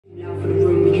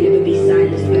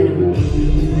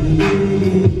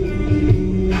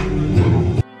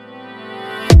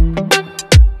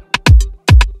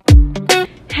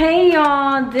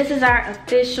this is our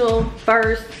official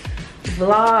first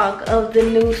vlog of the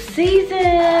new season.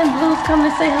 Blue's coming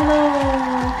to say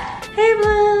hello. Hey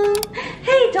Blue.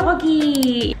 Hey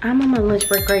doggy. I'm on my lunch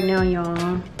break right now,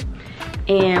 y'all.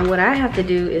 And what I have to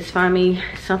do is find me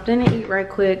something to eat right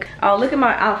quick. Oh, look at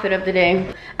my outfit of the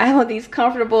day. I have on these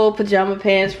comfortable pajama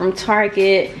pants from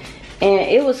Target. And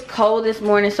it was cold this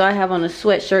morning, so I have on a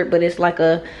sweatshirt, but it's like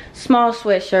a small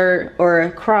sweatshirt or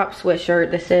a crop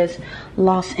sweatshirt that says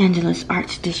Los Angeles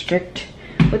Arts District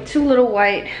with two little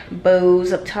white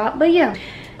bows up top. But yeah,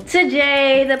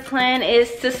 today the plan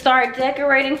is to start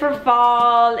decorating for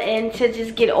fall and to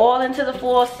just get all into the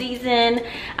fall season.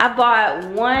 I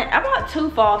bought two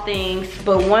fall things,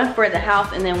 but one for the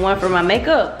house and then one for my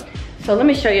makeup. So let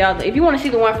me show y'all. If you want to see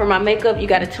the one for my makeup, you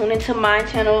got to tune into my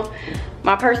channel,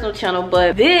 my personal channel.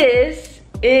 But this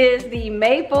is the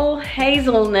maple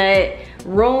hazelnut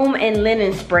room and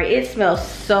linen spray. It smells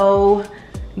so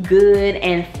good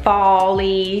and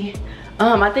fall-y.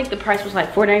 I think the price was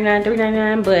like $4.99,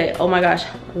 $3.99, but oh my gosh,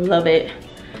 love it.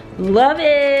 Love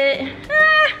it.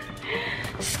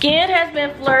 Skin has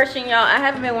been flourishing, y'all. I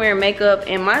haven't been wearing makeup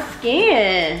and my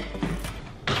skin.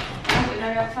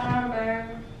 I got time,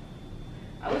 babe.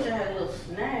 I wish I had a little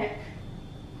snack.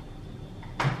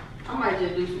 I might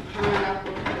just do some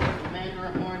pineapple, some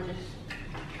mandarin oranges.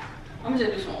 I'm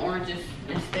just do some oranges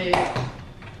instead.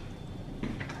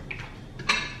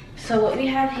 So what we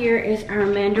have here is our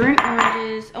mandarin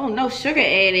oranges. Oh, no sugar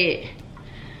added.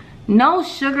 No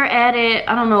sugar added.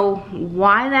 I don't know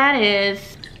why that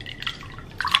is.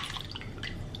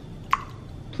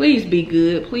 Please be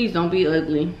good. Please don't be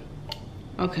ugly.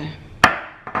 Okay.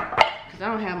 Because I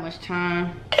don't have much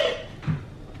time.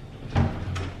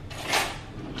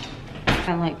 I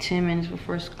got like 10 minutes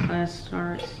before class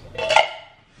starts.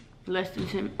 Less than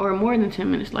 10 or more than 10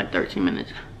 minutes, like 13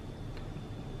 minutes.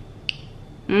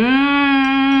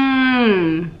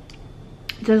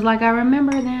 Just like I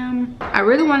remember them. I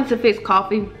really wanted to fix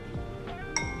coffee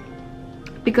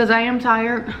because I am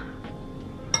tired,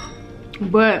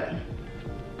 but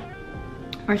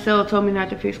Marcel told me not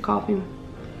to fix coffee.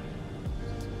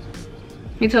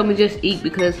 He told me just eat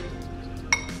because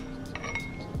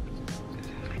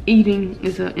eating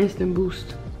is an instant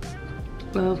boost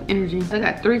of energy. I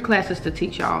got 3 classes to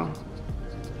teach y'all.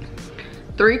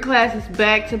 3 classes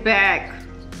back to back.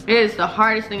 It is the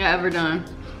hardest thing I've ever done.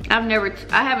 I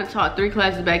haven't taught 3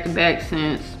 classes back to back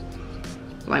since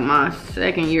like my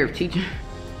 2nd year of teaching.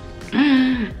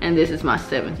 And this is my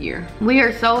 7th year. We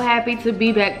are so happy to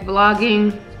be back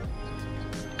vlogging.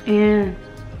 And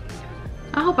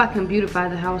I hope I can beautify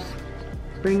the house,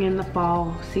 bring in the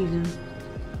fall season.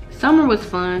 Summer was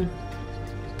fun,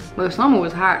 but summer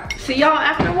was hot. See y'all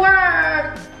after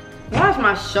work. Why is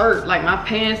my shirt, like my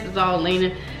pants is all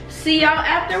leaning? See y'all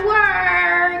after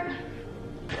work.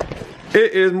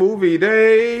 It is movie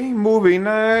day, movie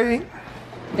night.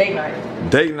 Date night.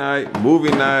 Date night,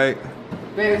 movie night.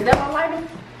 Baby, is that my lighting?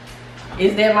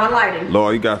 Is that my lighting?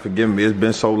 Lord, you gotta forgive me, it's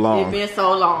been so long. It's been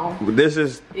so long. This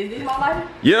is this my lighting?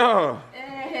 Yeah.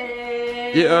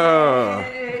 Hey. Yeah.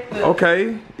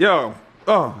 Okay. Yo.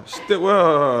 Oh, still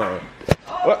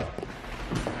what?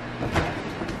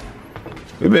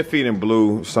 We've been feeding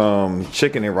Blue some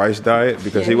chicken and rice diet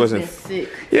because he wasn't sick.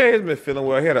 Yeah, he's been feeling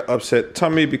well. He had an upset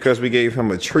tummy because we gave him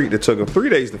a treat that took him 3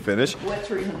 days to finish. What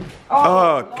treat?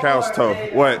 Cow's toe.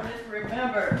 Baby, What? I just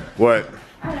remember. What?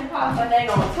 I didn't pop my dang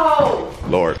on toes.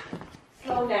 Lord.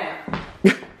 Slow down.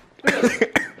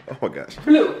 Oh my gosh.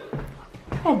 Blue.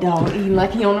 That dog eating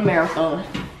like he on a marathon.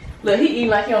 Look, he eating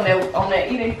like he on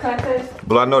that eating contest.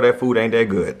 But I know that food ain't that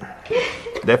good.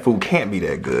 That food can't be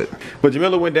that good. But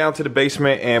Jamilah went down to the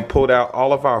basement and pulled out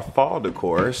all of our fall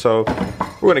decor. So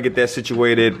we're gonna get that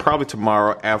situated probably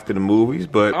tomorrow after the movies.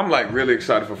 But I'm like really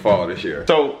excited for fall this year.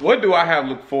 So what do I have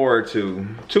to look forward to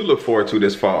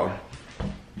this fall?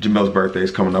 Jamil's birthday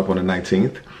is coming up on the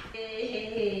 19th.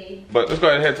 Hey. But let's go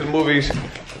ahead and head to the movies.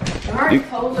 Alright,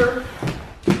 closer.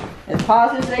 As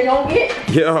positive as they gonna get.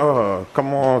 Yeah,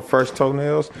 come on, first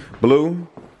toenails. Blue,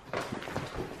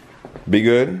 be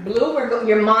good. Blue,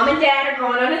 your mom and dad are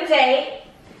going on a date.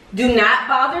 Do not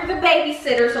bother the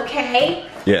babysitters, okay?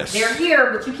 Yes. They're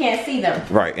here, but you can't see them.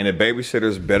 Right, and the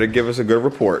babysitters better give us a good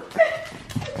report.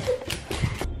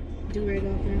 Do right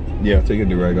off there. Yeah, take a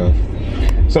do right off.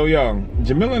 So, y'all,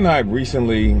 Jamilah and I have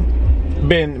recently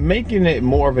been making it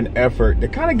more of an effort to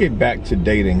kind of get back to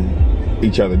dating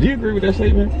each other. Do you agree with that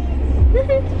statement?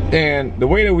 And the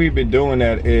way that we've been doing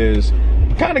that is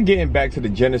kind of getting back to the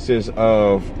genesis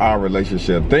of our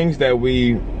relationship. Things that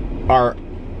we are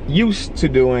used to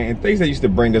doing and things that used to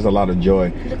bring us a lot of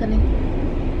joy. Look at me.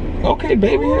 Okay,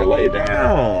 baby, here, lay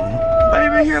down.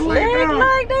 Baby here laying down,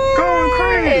 like that. going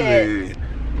crazy.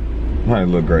 Might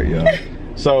look great, y'all.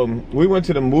 So we went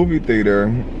to the movie theater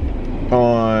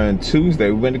on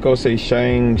Tuesday. We went to go see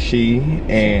Shang-Chi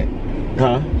and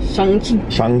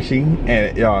Shang-Chi,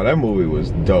 and y'all, that movie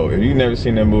was dope. If you've never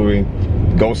seen that movie,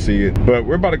 go see it. But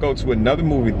we're about to go to another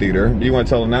movie theater. Do you want to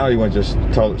tell them now, or you want to just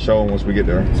show them once we get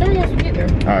there? Show you once we get there.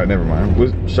 All right, never mind.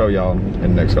 We'll show y'all in the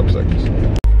next couple seconds.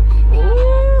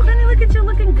 Ooh, honey, look at you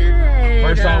looking good.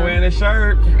 First time wearing this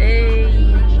shirt. Hey.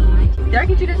 Did I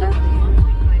get you this shirt?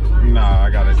 Nah, I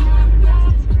got it.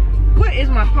 What is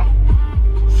my phone?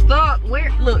 Stuck where?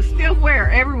 Look, still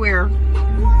where? Everywhere.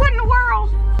 What in the world?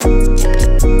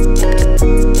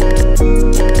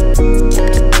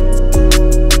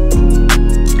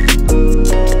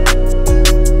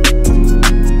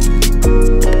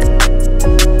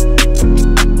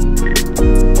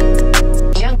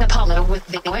 Young Apollo with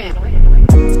the win.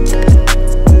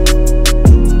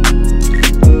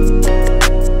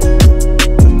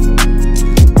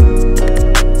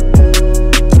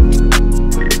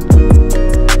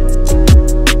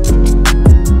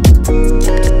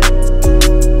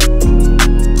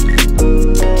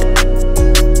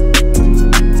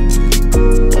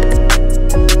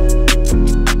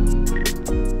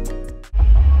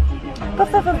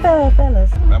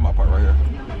 Fellas. That's my part right here.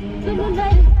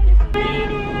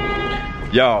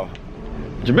 Y'all,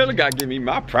 Jamilah gotta give me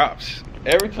my props.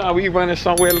 Every time we running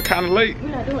somewhere kind of late. We're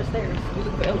not doing stairs. We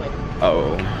look for elevator.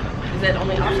 Oh. Is that the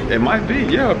only option? It might be,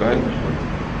 yeah, baby.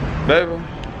 Baby.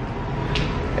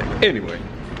 Anyway,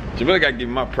 Jamilah gotta give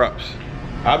me my props.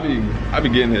 I be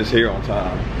getting this here on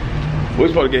time. We're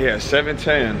supposed to get here at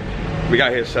 7:10. We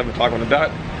got here at 7 o'clock on the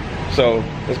dot. So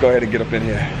let's go ahead and get up in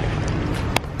here.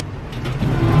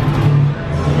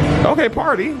 Okay,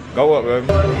 party. Go up, baby.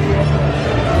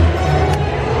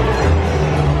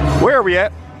 Where are we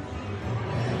at?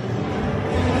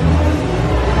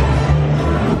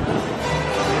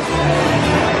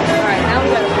 Alright, now we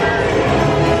gotta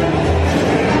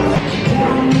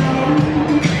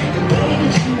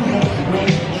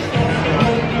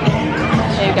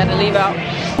you gotta leave out.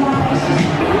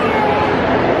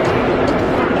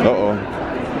 Uh-oh.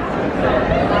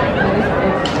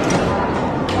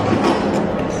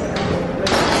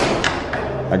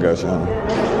 I got you, honey.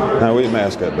 Now where your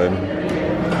mask at, baby?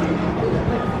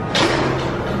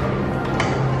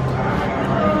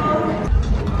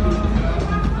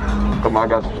 Come on, I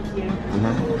got you.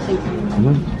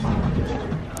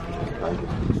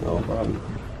 No problem.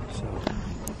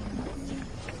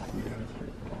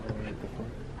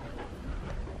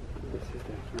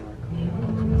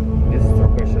 This is to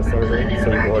push your surgery, so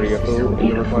you can order your food, and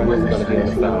your requirements are going to be on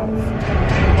the side.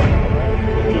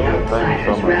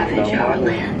 Fires ravage our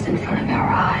lands in front of our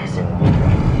eyes.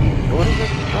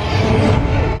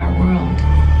 Our world.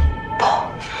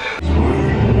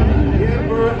 The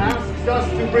Emperor asks us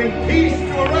to bring peace to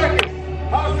Arrakis.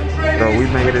 House Atreides. So we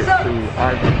made it to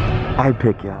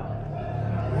IPIC, y'all.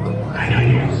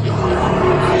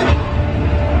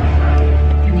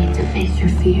 You need to face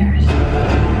your fears.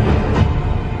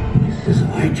 This is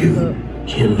what I do.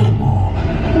 Kill them all.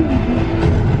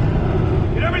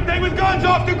 Get everything with guns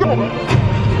off the ground.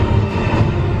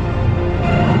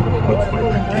 What's my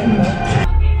name?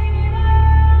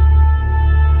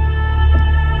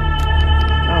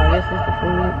 Oh, this is the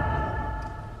food.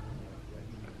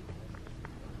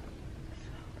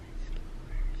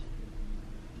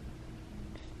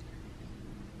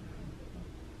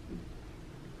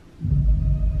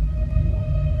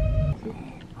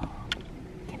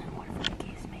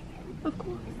 Of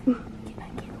course. Can I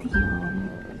get the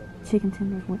chicken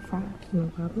tenders with fries? No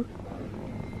problem.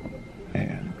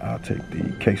 And I'll take the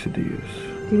quesadillas.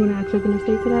 Do you want to add chicken or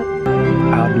steak to that?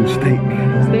 I'll do steak.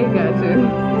 Steak got you.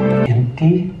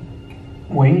 Empty,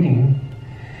 waiting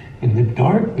in the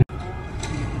darkness.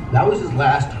 That was his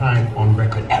last time on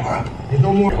record ever. There's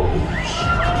no more. Oh,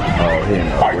 he ain't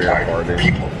no weird party.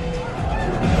 People.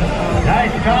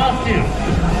 Nice costume.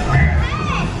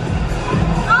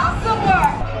 Awesome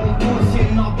work!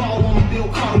 Sitting up all on the bill,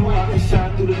 Conway. I can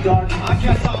shine through the dark. I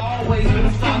guess I always been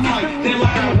a spotlight. They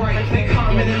lie right, they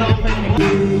commenting on me.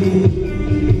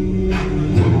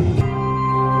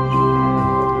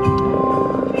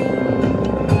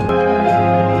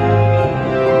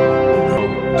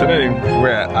 Today we're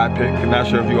at IPIC. I'm not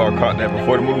sure if you all caught that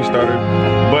before the movie started,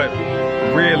 but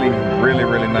really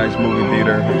nice movie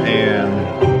theater, and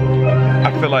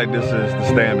I feel like this is the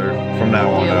standard from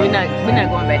now on. Yeah, we're not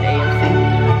going back to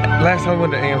AMC. Last time we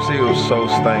went to AMC, it was so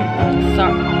stank.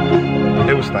 Sorry.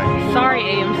 It was stank. Sorry,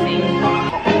 AMC.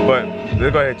 But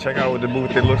let's go ahead and check out what the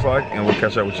movie theater looks like, and we'll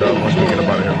catch up with y'all once we get up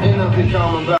out of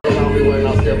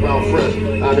here. about fresh.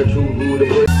 Attitude, rude,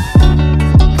 and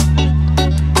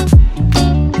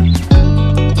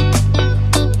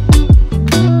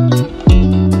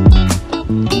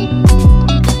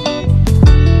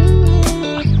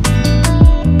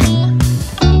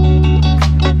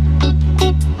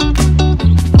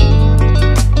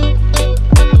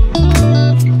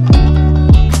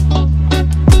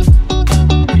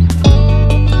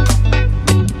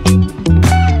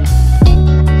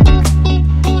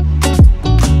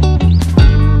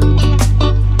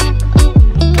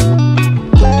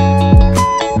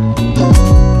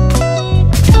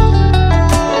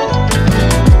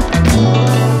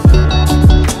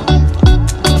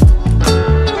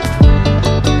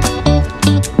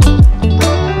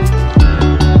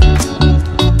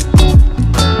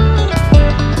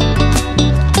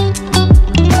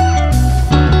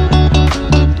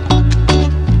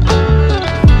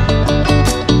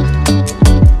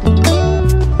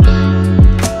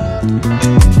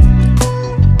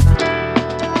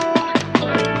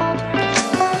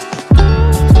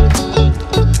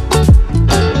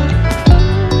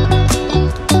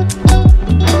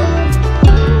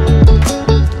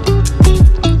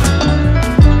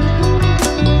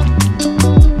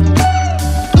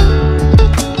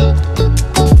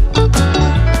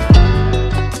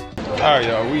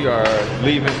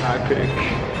leaving IPIC.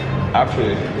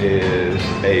 IPIC is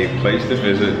a place to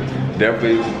visit.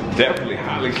 Definitely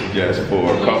highly suggest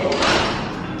for a couple.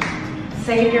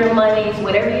 Save your monies,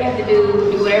 whatever you have to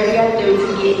do whatever you have to do to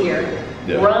get here.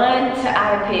 Yeah. Run to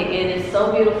IPIC. It is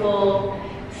so beautiful,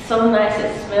 so nice.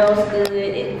 It smells good,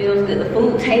 it feels good. The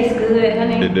food tastes good,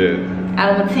 honey. It did.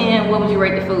 Out of a 10, what would you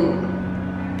rate the food?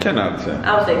 10 out of 10.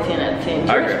 I would say 10 out of 10.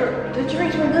 The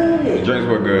drinks were good. The drinks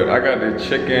were good. I got the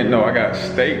chicken, no, I got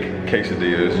steak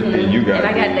quesadillas, and you got And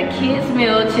I got the kids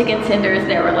meal chicken tenders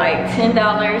that were like $10.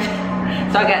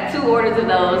 So I got 2 orders of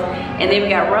those. And then we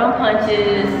got rum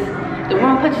punches. The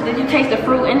rum punches, did you taste the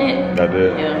fruit in it? I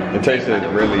did. Yeah. It tasted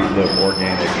really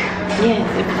organic. Yes,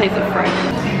 it tasted fresh.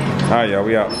 All right, y'all,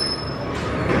 we out.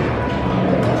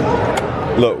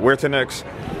 Look, where to next?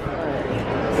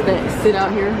 Sit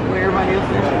out here where everybody else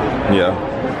is. Yeah.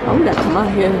 Oh, we gotta come out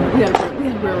here. We gotta go to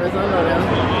Arizona now.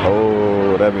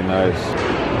 Oh, that'd be nice.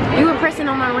 You were pressing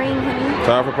on my ring, honey.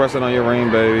 Time for pressing on your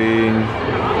ring, baby. You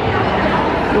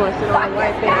wanna sit on the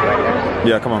white bed right there?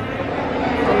 Yeah, come on. In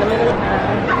the middle?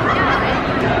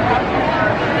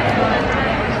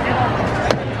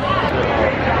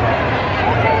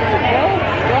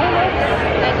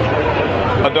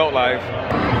 Adult life.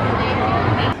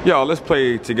 Y'all, let's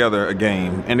play together a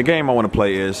game. And the game I want to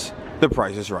play is The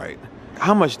Price is Right.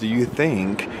 How much do you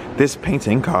think this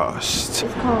painting cost?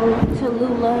 It's called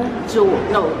Tallulah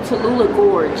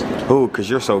Gorge. Oh, cause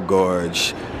you're so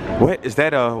gorge. What, is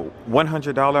that a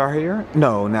 $100 here?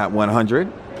 No, not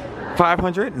 100.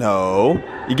 500? No.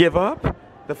 You give up?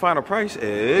 The final price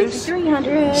is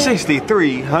 $6,300.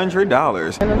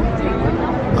 $6,300.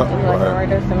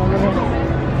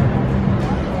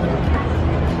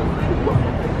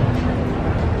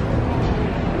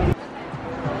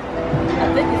 I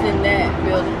think it's in that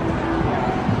building.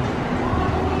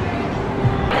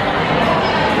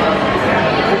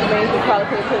 Which means we probably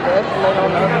could have put the escalator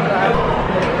on the other side.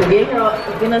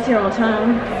 Getting us here on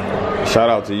time. Shout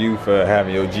out to you for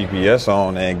having your GPS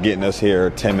on and getting us here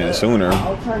 10 minutes sooner.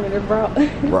 Alternative route.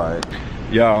 Right.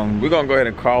 Y'all, we're gonna go ahead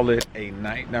and call it a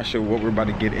night. Not sure what we're about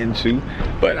to get into,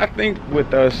 but I think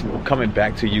with us coming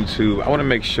back to YouTube, I want to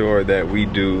make sure that we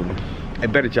do a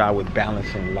better job with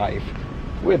balancing life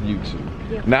with YouTube.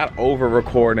 Yeah. Not over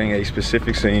recording a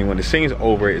specific scene. When the scene's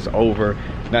over, it's over.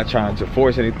 Not trying to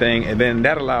force anything, and then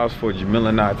that allows for Jamilah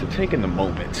and I to take in the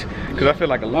moment. Because I feel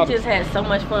like we just had so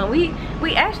much fun. We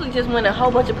actually just went a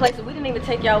whole bunch of places. We didn't even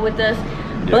take y'all with us,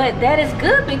 but that is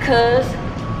good because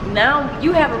now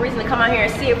you have a reason to come out here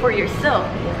and see it for yourself.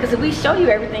 Because if we show you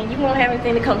everything, you won't have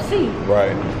anything to come see.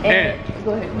 Right. And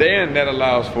go ahead. Then that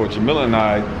allows for Jamilah and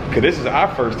I, because this is our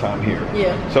first time here.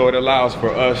 Yeah. So it allows for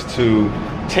us to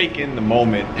take in the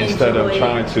moment instead of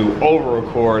trying to over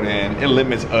record, and it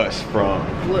limits us from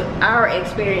our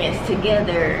experience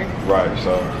together. Right.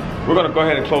 So we're gonna go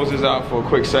ahead and close this out for a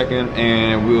quick second,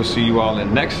 and we'll see you all in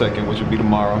the next second, which will be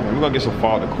tomorrow. And we're gonna get some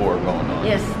fall decor going on.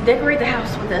 Yes, decorate the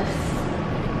house with us.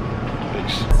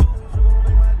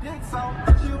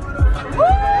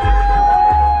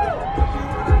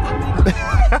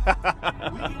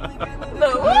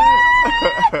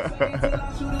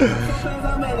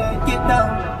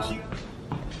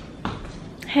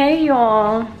 Hey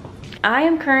y'all, I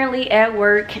am currently at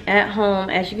work at home.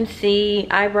 As you can see,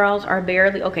 eyebrows are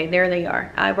barely, okay, there they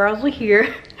are. Eyebrows are here.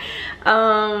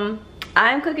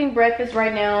 I'm cooking breakfast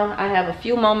right now. I have a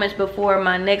few moments before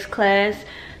my next class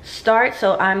starts,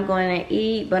 so I'm going to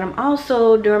eat. But I'm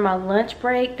also during my lunch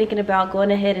break thinking about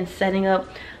going ahead and setting up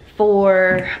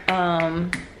for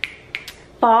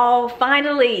fall.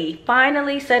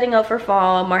 Finally setting up for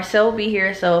fall. Marcel will be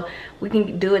here so we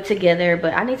can do it together,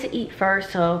 but I need to eat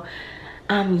first. So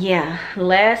yeah,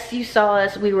 last you saw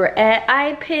us, we were at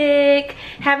IPIC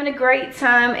having a great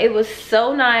time. It was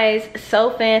so nice,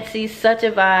 so fancy, such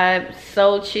a vibe,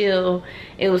 so chill.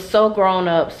 It was so grown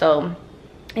up. So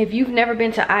if you've never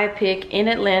been to IPIC in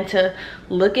Atlanta,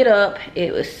 look it up.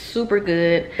 It was super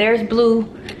good. There's Blue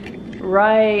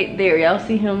right there. Y'all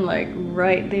see him like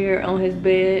right there on his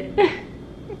bed.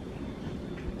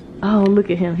 Oh, look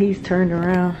at him, he's turned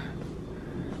around.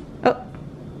 Oh,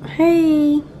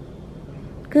 hey.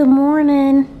 Good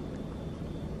morning.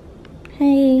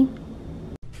 Hey.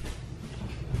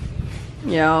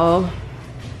 Y'all,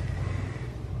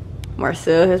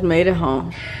 Marcel has made it home.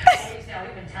 We've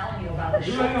been telling you about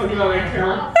the antibodies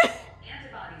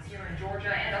here in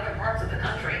Georgia and other parts of the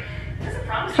country. There's a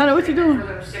promise. Honey, what you doing?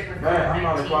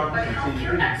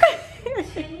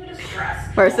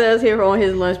 Marcel's here on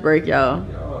his lunch break, y'all.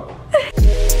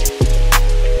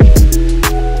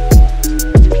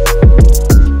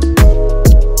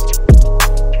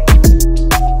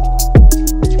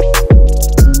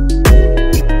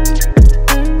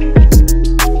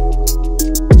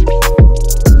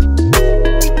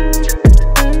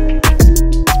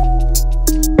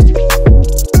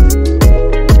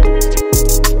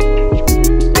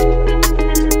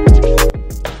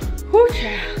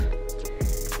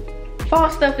 Fall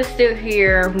stuff is still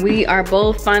here. We are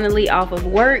both finally off of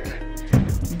work,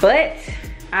 but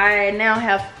I now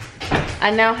have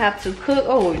to cook.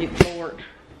 Oh Lord,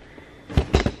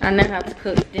 I now have to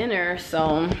cook dinner.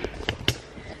 So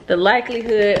the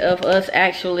likelihood of us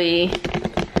actually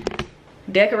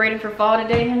decorating for fall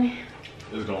today, honey,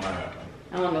 It's gonna happen.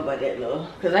 I don't know about that though,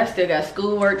 because I still got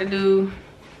schoolwork to do.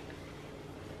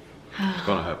 It's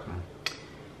gonna happen.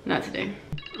 Not today.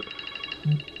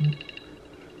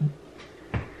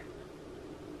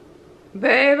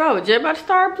 Babe, I was just about to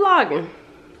start vlogging.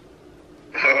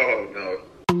 Oh no.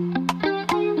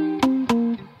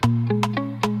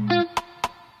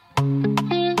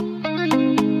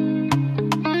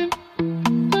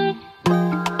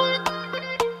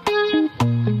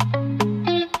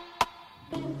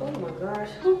 Oh my gosh,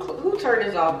 who turned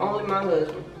this off? Only my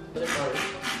husband.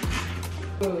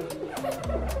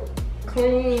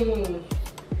 Clean.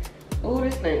 Oh,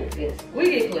 this thing is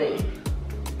squeaky clean.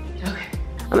 Okay.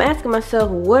 I'm asking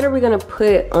myself, what are we gonna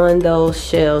put on those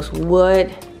shelves?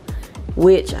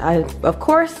 Of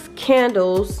course,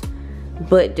 candles,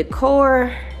 but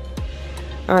decor.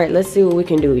 All right, let's see what we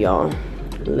can do, y'all.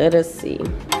 Let us see.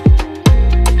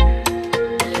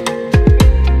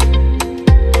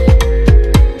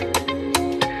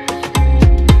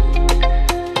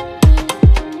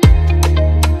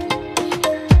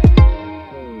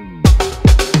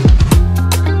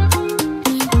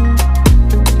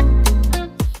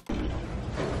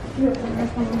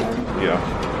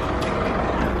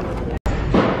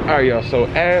 Alright y'all, so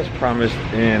as promised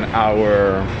in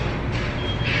our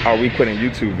We Quitting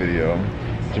YouTube video,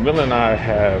 Jamilah and I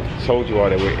have told you all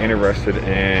that we're interested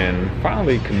in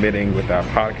finally committing with our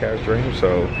podcast dream.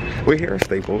 So we're here at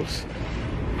Staples.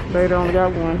 They only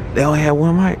got one. They only have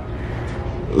one mic.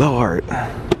 Lord.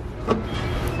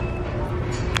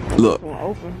 Look.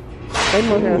 Open. They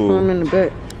must have some in the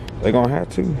back. They gonna have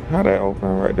to. How that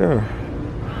open right there?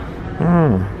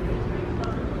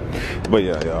 But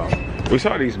yeah, y'all. We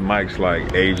saw these mics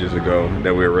like ages ago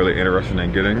that we were really interested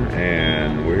in getting,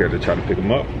 and we're here to try to pick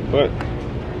them up. But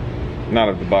not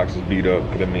if the box is beat up,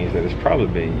 because that means that it's probably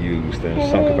being used in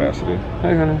some capacity.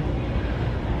 Hey, honey.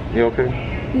 You okay?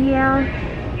 Yeah.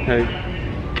 Hey.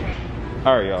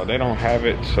 All right, y'all. They don't have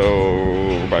it, so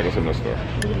we're about to go to the store.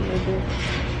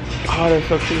 Oh, that's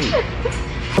so cute.